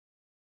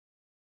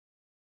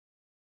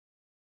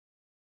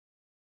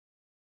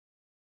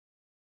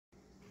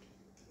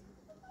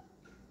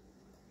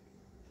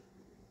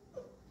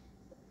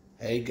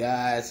Hey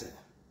guys,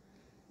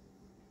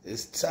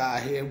 it's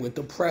Ty here with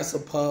the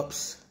Presa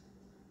Pups.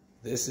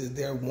 This is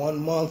their 1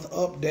 month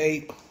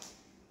update.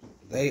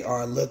 They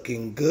are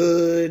looking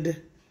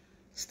good.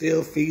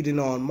 Still feeding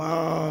on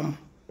mom.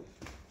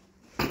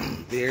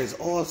 There's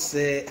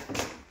Offset.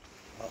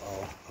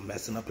 Uh-oh, I'm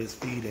messing up his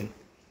feeding.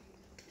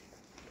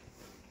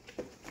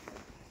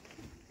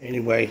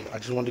 Anyway, I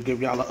just wanted to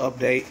give y'all an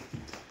update.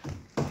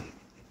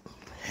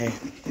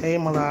 Hey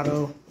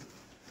Mulatto.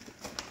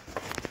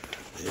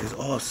 There's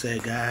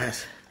Offset,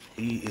 guys.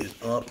 He is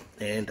up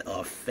and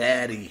a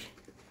fatty.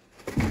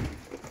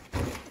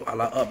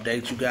 While I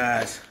update you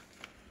guys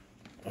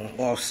on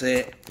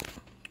Offset.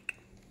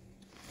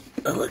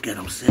 Oh, look at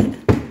him sit.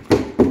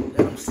 Let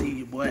him see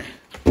you, boy.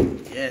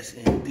 Yes,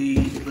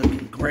 indeed.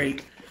 Looking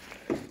great.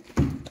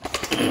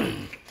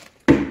 I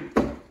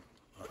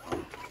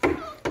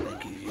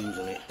think he's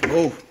using it.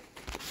 Oh.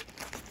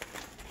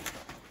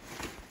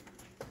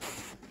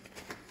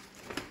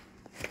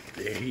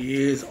 There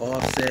he is,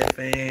 Offset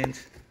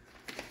fans.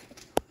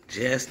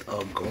 Just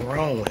a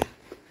growing.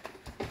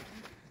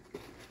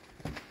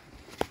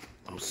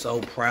 I'm so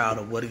proud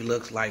of what he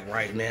looks like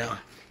right now.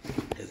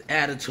 His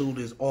attitude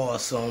is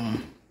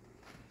awesome.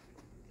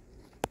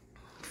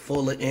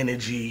 Full of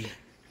energy.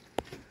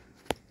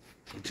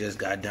 He just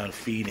got done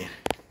feeding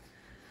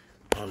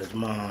on his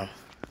mom.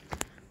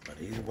 But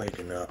he's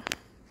waking up.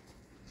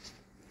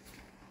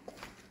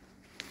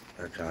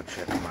 Let y'all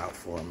check him out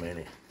for a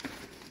minute.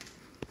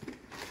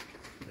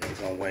 He's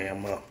gonna weigh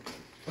him up.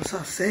 What's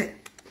up, Set?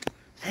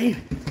 Hey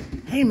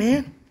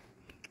man.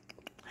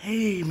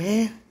 Hey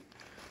man.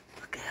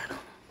 Look at him.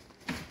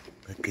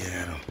 Look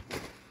at him.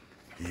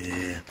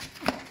 Yeah.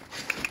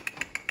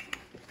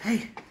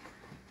 Hey.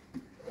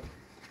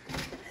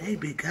 Hey,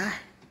 big guy.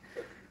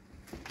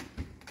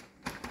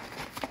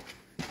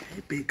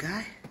 Hey, big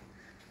guy.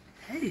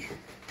 Hey.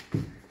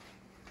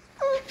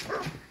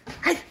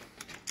 Hey.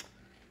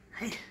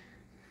 Hey.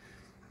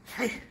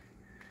 Hey.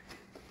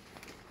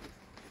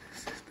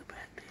 Sister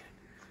back there.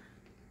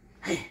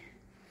 Hey.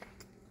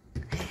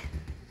 Hey.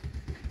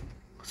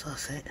 What's up,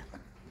 Set?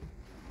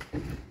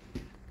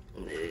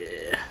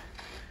 Yeah.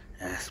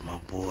 That's my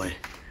boy.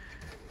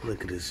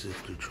 Look at his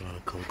sister trying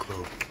to come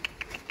close.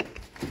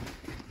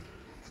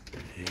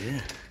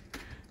 Yeah.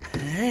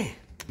 Hey.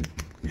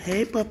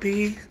 Hey,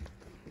 puppy.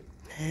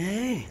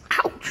 Hey.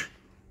 Ouch.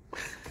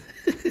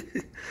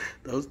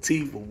 Those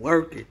teeth were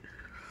working.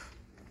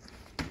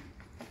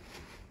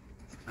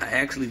 I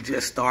actually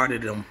just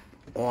started them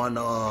on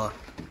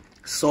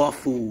soft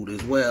food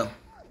as well.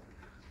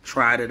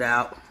 Tried it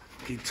out.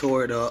 He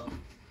tore it up.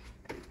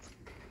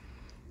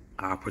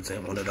 I'll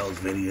present one of those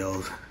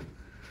videos.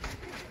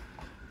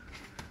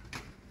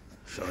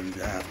 Show you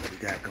guys what he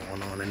got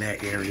going on in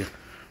that area.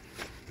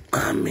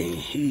 I mean,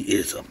 he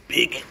is a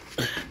bigot.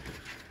 Let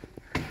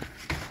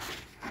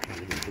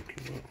me hook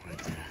you up right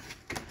there.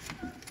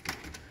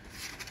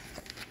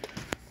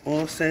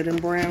 Offset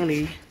and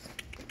Brownie.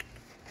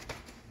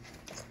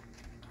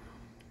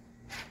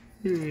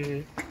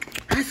 Yeah.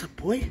 That's a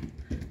boy.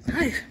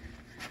 Hi.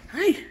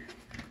 Hi.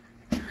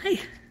 Hi.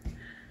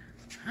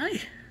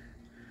 Hi.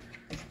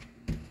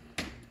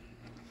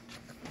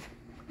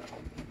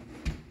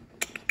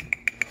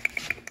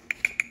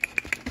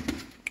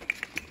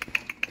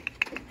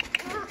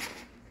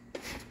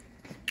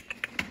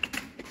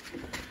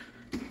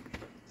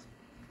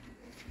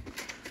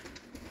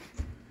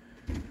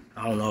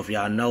 I don't know if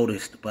y'all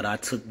noticed, but I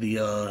took the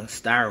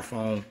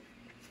styrofoam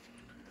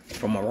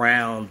from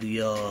around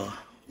the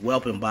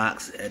whelping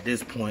box. At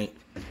this point,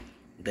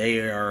 they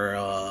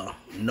are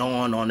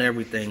gnawing on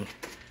everything.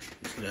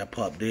 You see that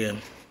pup there,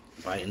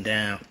 biting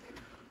down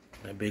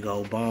that big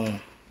old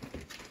bone.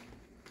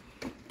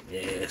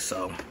 Yeah,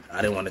 so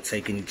I didn't want to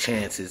take any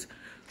chances.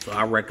 So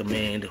I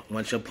recommend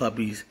once your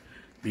puppies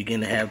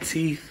begin to have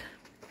teeth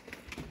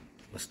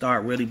and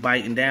start really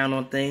biting down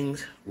on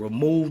things,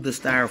 remove the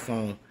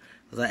styrofoam.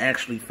 Because I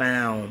actually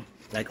found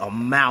like a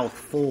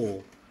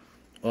mouthful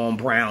on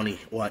Brownie,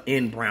 or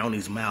in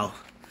Brownie's mouth,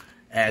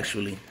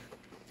 actually.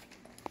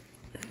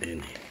 And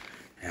then,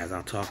 as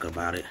I talk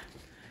about it,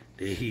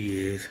 there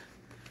he is,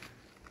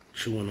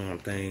 chewing on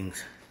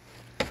things.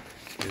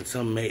 And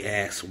some may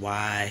ask,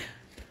 why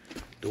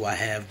do I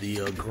have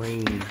the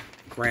green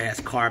grass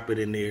carpet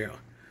in there,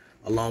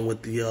 along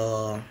with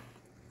the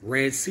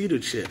red cedar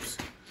chips?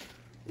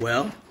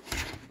 Well,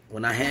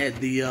 when I had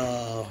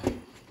the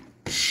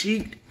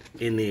sheet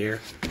in there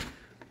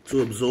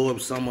to absorb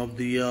some of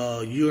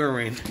the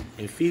urine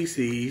and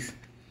feces,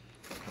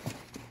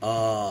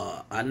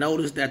 I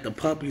noticed that the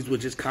puppies were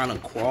just kind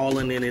of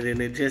crawling in it,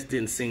 and it just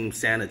didn't seem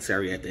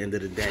sanitary at the end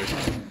of the day.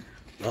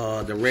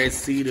 The red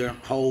cedar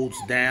holds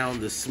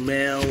down the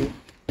smell,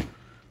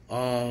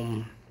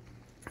 and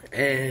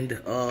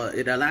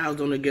it allows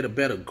them to get a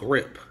better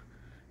grip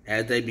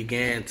as they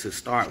began to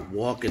start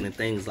walking and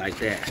things like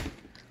that,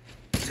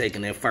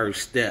 taking their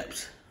first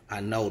steps. I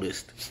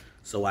noticed.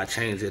 So I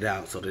changed it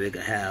out so that they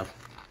could have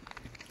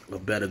a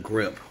better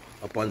grip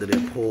up under their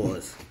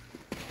paws.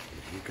 There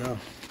you go.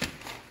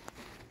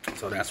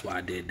 So that's why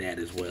I did that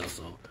as well.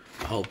 So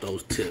I hope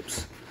those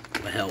tips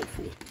were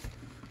helpful.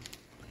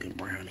 Look at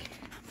Brownie.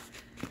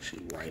 She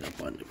right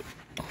up under it.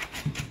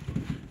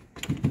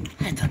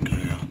 That's a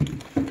girl.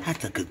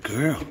 That's a good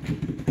girl.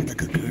 That's a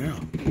good girl.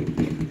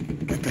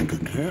 That's a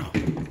good girl.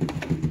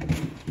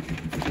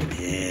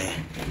 Yeah.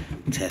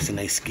 Testing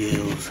their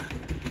skills.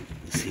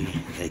 See,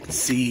 they can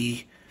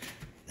see.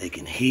 They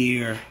can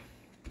hear.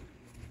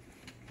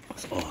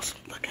 That's awesome.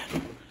 Look at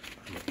them.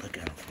 Look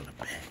at them from the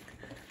back.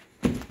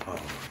 Oh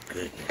my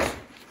goodness.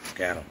 Look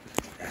at them.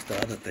 That's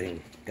the other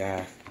thing,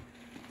 guys.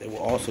 They were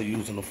also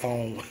using the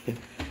phone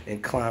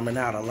and climbing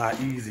out a lot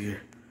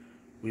easier.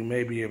 We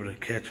may be able to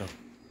catch him.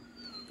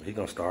 He's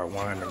gonna start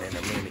whining in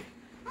a minute.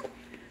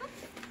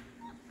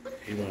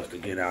 He wants to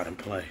get out and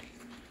play.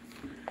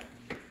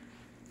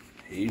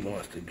 He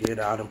wants to get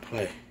out and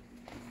play.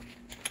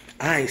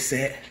 I ain't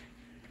set.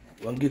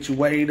 We're gonna get you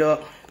weighed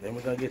up, then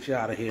we're gonna get you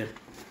out of here.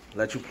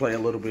 Let you play a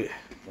little bit.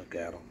 Look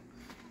at him.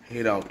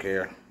 He don't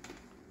care.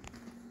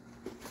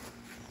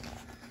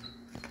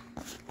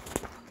 Look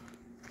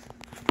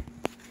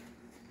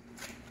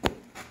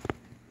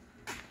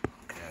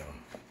at him.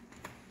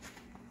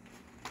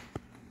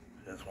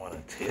 Just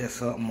wanna tear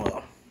something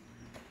up.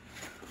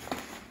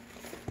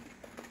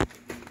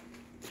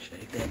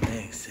 Shake that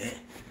thing, Set.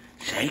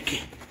 Shake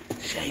it.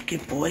 Shake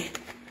it, boy.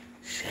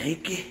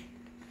 Shake it.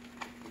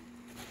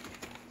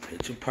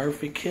 Picture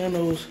perfect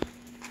Kennels.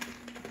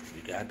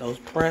 We got those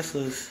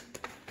pressers.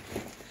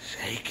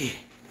 Shake it.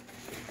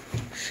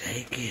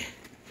 Shake it.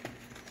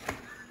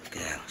 Look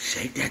at him.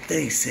 Shake that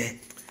thing, Set.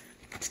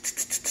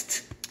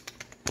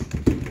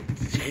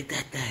 Shake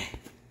that thing.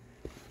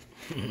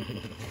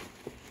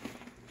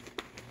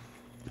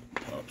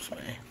 Pups,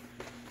 man.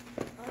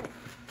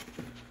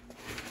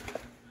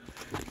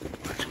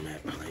 Watch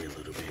Matt play a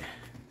little bit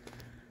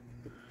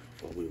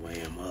before we weigh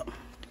him up.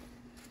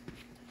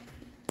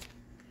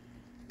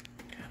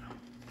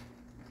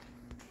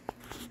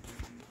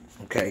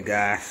 Okay,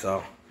 guys,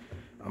 so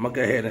I'm gonna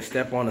go ahead and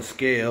step on the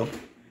scale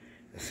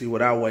and see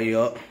what I weigh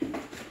up,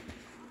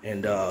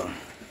 and then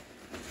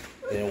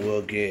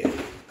we'll get.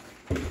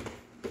 I'm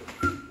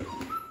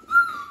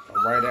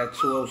right at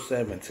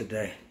 207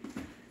 today.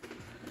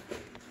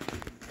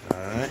 All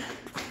right.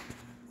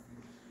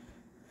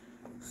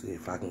 See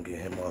if I can get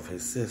him off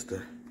his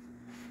sister.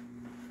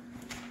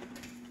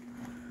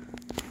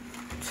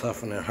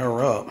 Toughening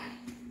her up.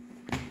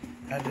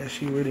 Not that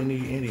she really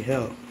need any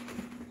help,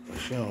 but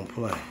she don't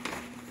play.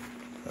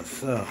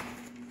 So,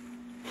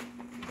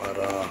 but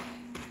I'm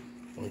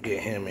gonna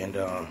get him and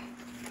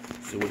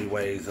see what he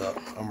weighs up.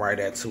 I'm right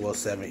at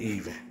 207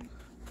 even.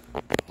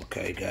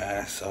 Okay,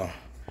 guys, so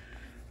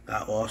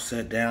got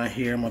Offset down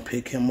here. I'm gonna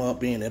pick him up,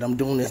 being that I'm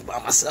doing this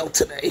by myself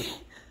today.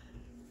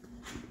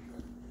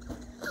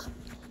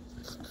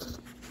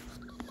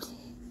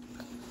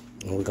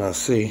 And we're gonna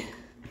see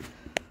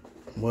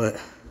what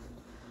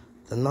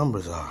the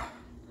numbers are.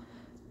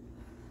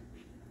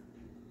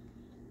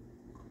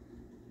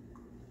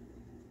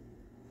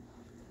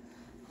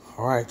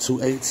 All right,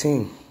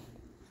 218.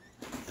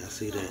 I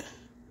see that.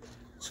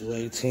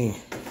 218.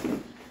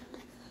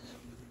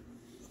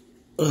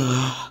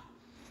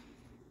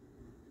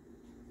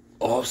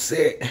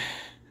 Offset.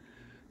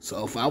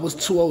 So if I was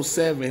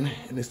 207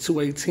 and it's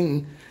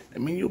 218,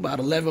 that means you about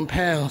 11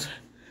 pounds.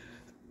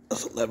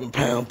 That's an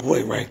 11-pound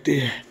boy right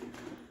there.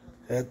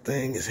 That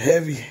thing is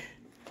heavy.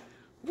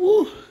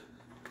 Woo.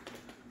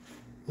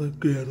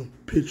 Look at him.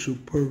 Picture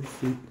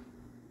perfect.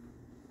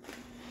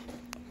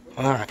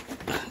 All right,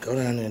 go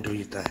down there and do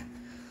your thing.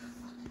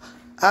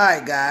 All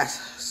right, guys.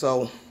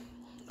 So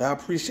I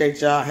appreciate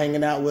y'all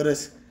hanging out with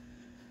us,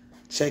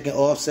 checking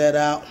Offset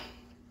out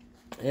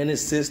and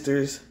his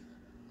sisters.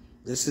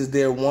 This is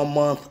their 1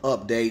 month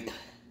update.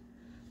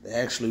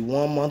 They're actually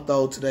 1 month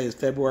old today. Is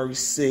February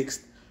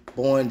 6th,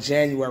 born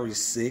January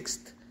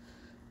 6th.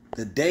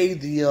 The day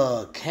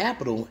the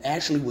Capitol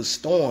actually was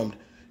stormed,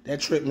 that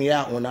tripped me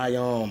out when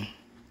I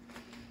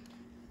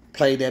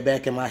played that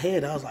back in my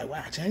head. I was like,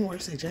 wow, January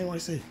 6th, January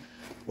 6th.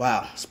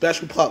 Wow,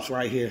 special pups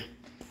right here.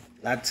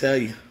 I tell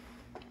you.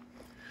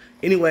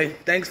 Anyway,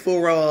 thanks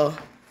for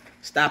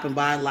stopping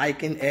by,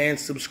 liking, and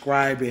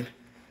subscribing.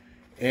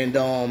 And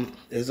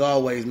as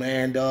always,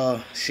 man,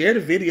 share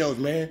the videos,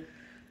 man.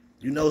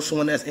 You know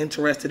someone that's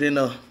interested in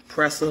a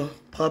Presa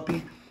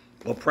puppy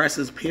or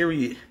Presas,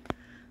 period.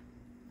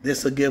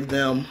 This will give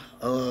them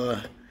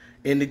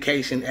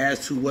indication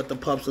as to what the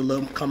pups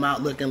will come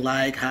out looking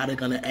like, how they're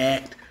going to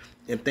act,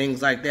 and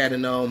things like that.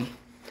 And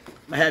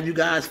I have you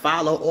guys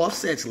follow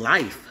Offset's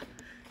life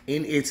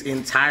in its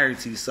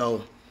entirety.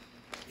 So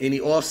any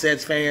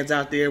Offset's fans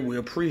out there, we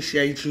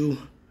appreciate you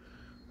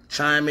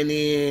chiming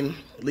in,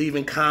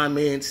 leaving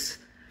comments,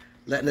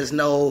 letting us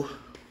know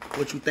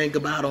what you think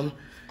about him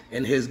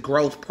and his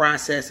growth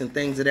process and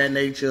things of that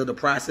nature. The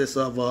process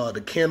of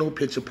the kennel,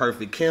 picture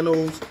perfect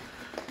Kennels.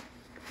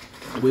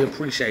 We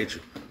appreciate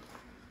you.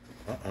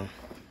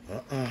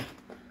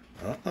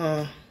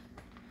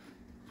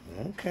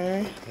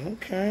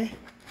 Okay.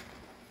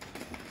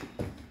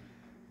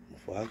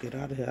 Before I get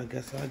out of here, I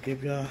guess I'll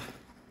give y'all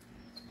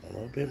a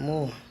little bit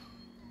more.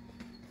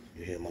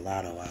 You hear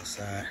Mulatto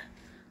outside.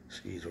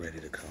 She's ready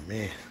to come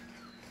in.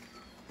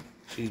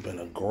 She's been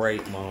a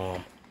great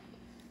mom.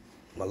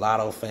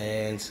 Mulatto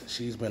fans,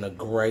 she's been a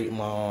great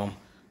mom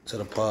to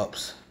the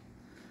pups.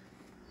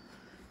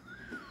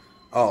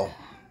 Oh,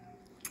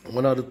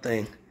 one other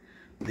thing.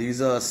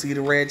 These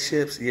Cedar Red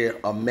chips, yeah,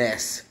 a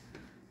mess.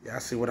 Y'all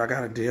see what I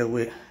gotta deal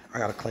with? I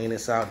gotta clean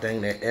this out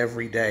dang near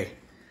every day.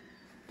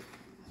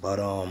 But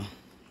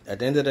at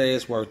the end of the day,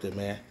 it's worth it,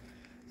 man.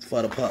 It's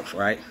for the pups,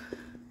 right?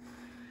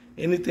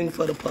 Anything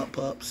for the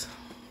pups.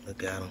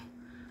 Look at them.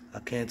 I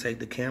can't take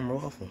the camera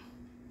off them.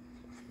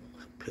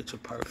 Picture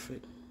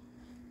perfect.